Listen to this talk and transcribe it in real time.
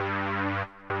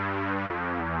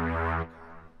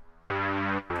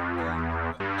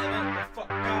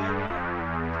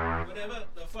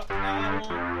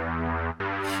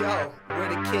Yo, where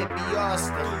the kid be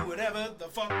Austin? Do whatever the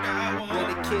fuck I want. Where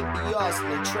the kid be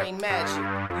Austin? Trey Magic.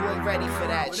 You ain't ready for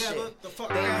that shit.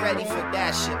 They ain't ready for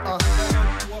that shit. What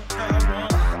I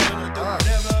want. Gonna do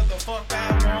whatever the fuck I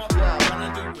want. Gonna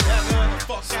do whatever the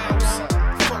fuck I want.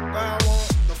 The fuck I want.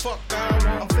 The fuck I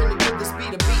want. I'm finna give this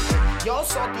beat a beat. Y'all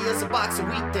salty as a box of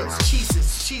wheat thins.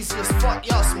 Cheesy as fuck,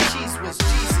 y'all some cheese whiz.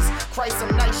 Jesus Christ,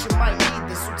 I'm nice, you might need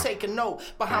this. So take a note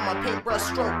behind my paintbrush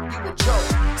stroke. You a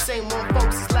joke. Same one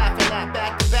folks is laughing at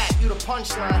back to back. You the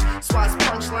punchline. Swats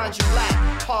punchlines you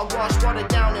lack. Hogwash, water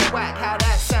down and whack. How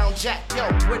that sound, Jack? Yo,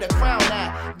 where the crown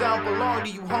at? Bound belong to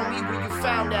you, homie. Where you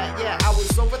found that? Yeah, I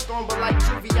was overthrown, but like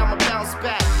Juvie, I'ma bounce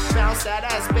back. Bounce that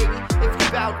ass, baby, if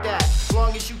you bout that.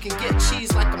 Long as you can get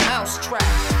cheese like a mouse trap.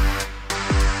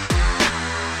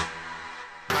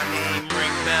 My name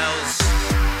ring bells.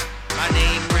 My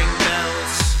name ring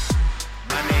bells.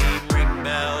 My name ring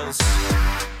bells.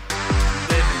 I'm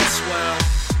living swell.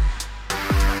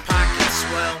 My pocket's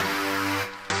swell.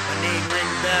 My name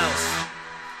ring bells.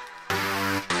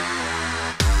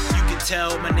 You can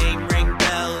tell my name ring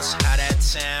bells. How that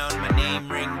sound? My name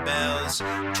ring bells.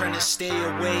 I'm trying to stay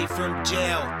away from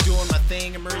jail. Doing my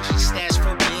thing, emergency stash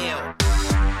for bail.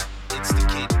 It's the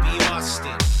kid B.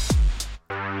 Austin.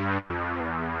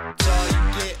 It's all you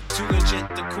get, too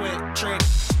legit to quit, trick.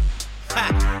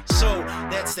 Ha! So,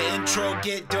 that's the intro.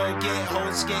 Get dough, get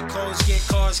hoes, get clothes, get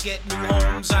cars, get new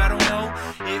homes. I don't know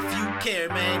if you care,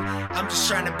 man. I'm just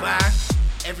trying to buy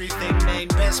everything, man.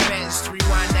 Best bet is to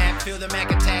rewind that. Feel the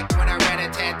Mac attack when I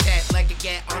rat-a-tat-tat like a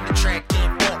gat on the track.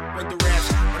 Can't fuck with the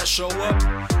raps when I show up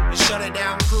and shut it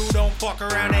down. Crew, don't fuck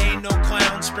around, there ain't no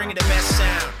clowns. Bringing the best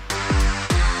sound.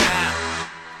 Now,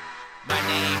 my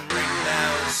name ring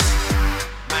bells.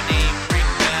 My name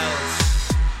ring bells.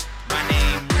 My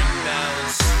name ring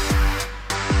bells.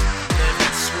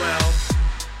 Living swell.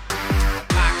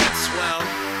 Pocket swell.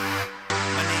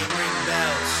 My name ring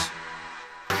bells.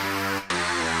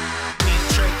 Me and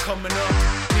Trey coming up.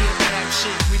 We didn't have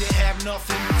shit. We didn't have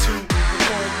nothing to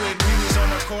record with. We was on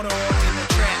the corner or in the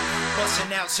trap,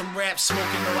 busting out some raps,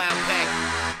 smoking no outback.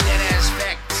 Dead ass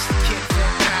facts. Kid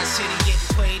from Kai City getting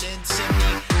played in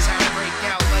Sydney. Sound break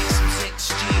out like some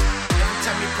 6G. Every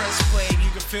time you press play, you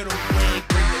can feel the wave.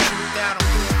 Bring the truth out on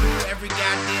Google every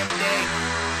goddamn day.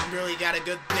 Really got a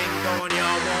good thing going,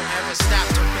 y'all won't ever stop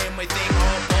to family thing.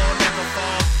 All ball, never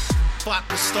fall. Flop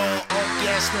the stall, all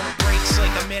gas, no brakes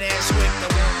like a mid-ass whip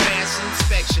that won't pass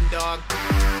inspection, dog.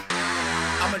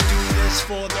 I'ma do this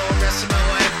for the rest of my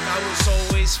life. I was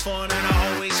always fun and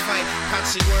I always fight.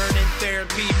 Constantly learning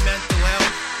therapy, mental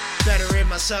health. Better in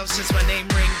myself since my name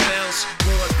ring bells.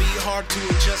 Will it be hard to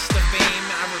adjust the fame?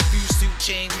 I refuse to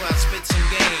change while I spit some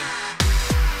game.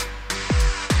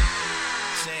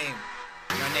 Same.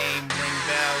 My name ring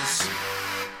bells.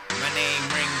 My name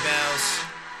ring bells.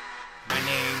 My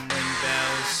name ring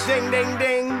bells. Ding, ding,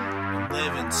 ding. I'm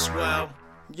living swell.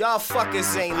 Y'all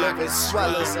fuckers ain't living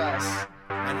swell as us.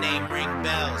 My name ring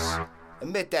bells.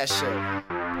 Admit that shit.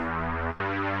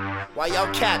 Why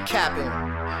y'all capping?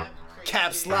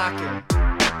 Caps locking.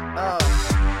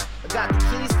 I got the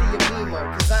keys to your beamer,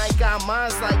 cause I ain't got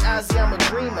mines like Ozzy, I'm a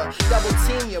dreamer. Double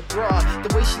team your broad,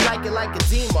 the way she like it like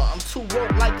edema. I'm too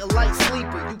woke like a light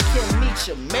sleeper. You can't meet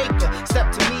your maker.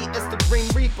 Step to me, it's the Green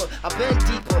Reaper. I've been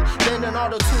deeper than an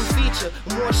auto-tune feature.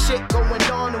 More shit going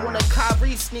on than one of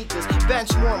Kyrie sneakers.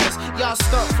 Bench warmers, y'all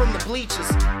stuck from the bleachers.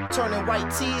 Turning white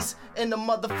tees into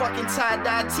motherfucking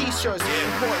tie-dye t-shirts.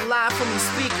 Reporting live from these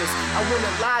speakers. I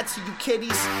wouldn't lie to you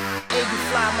kiddies. And you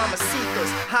fly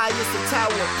mamacitas. High as the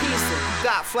Tower of Pisa. You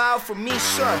got flour from me,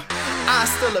 sure.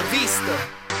 Hasta la vista,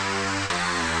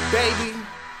 baby.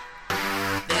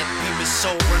 That beam is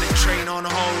so running train on the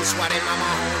hose. Why they mama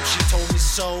home? She told me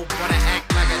so, but I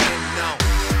act like I didn't know.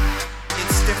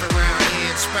 It's different round here,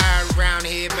 inspired round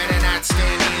here. Better not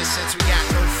stand here since we got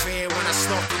no fear. When I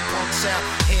snuff the punks out,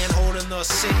 hand holding the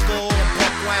sickle,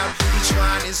 buck wild. Each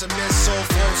line is a missile,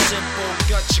 flow simple,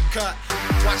 gut you cut.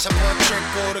 Watch the blood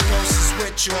trickle, the ghost is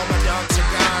with you. All my dogs are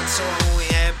gone, so I only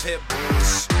have pit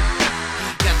bulls. He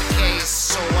got the case,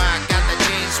 so I got the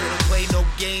J's. We don't play no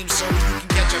games, so you can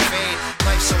catch a fade.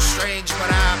 Life's so strange, but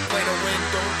I play to win,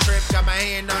 don't trip. Got my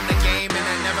hand on the game, and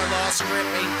I never lost grip.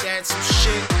 Ain't that some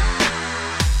shit?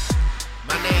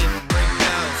 My name ring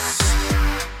bells.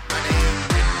 My name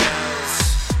ring bells.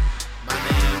 My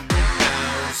name ring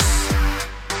bells.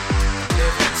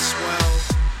 Living swell.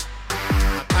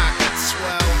 My pocket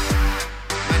swell.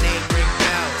 My name ring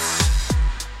bells.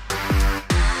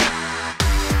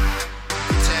 You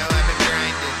can tell I've been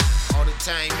grinding all the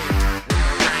time with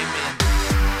my rhyming.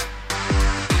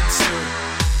 Beats too.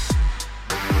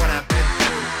 What I've been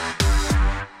through.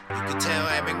 You can tell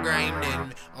I've been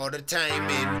grinding all the time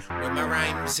in, with my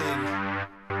rhymes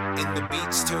in the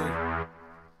beats too.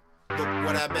 Look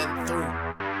what I've been through.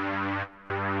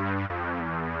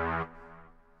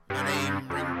 My name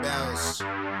ring bells.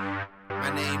 My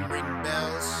name ring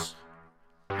bells.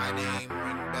 My name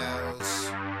ring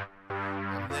bells.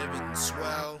 I'm living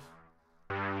swell.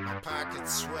 My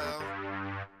pockets swell.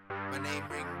 My name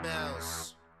ring bells.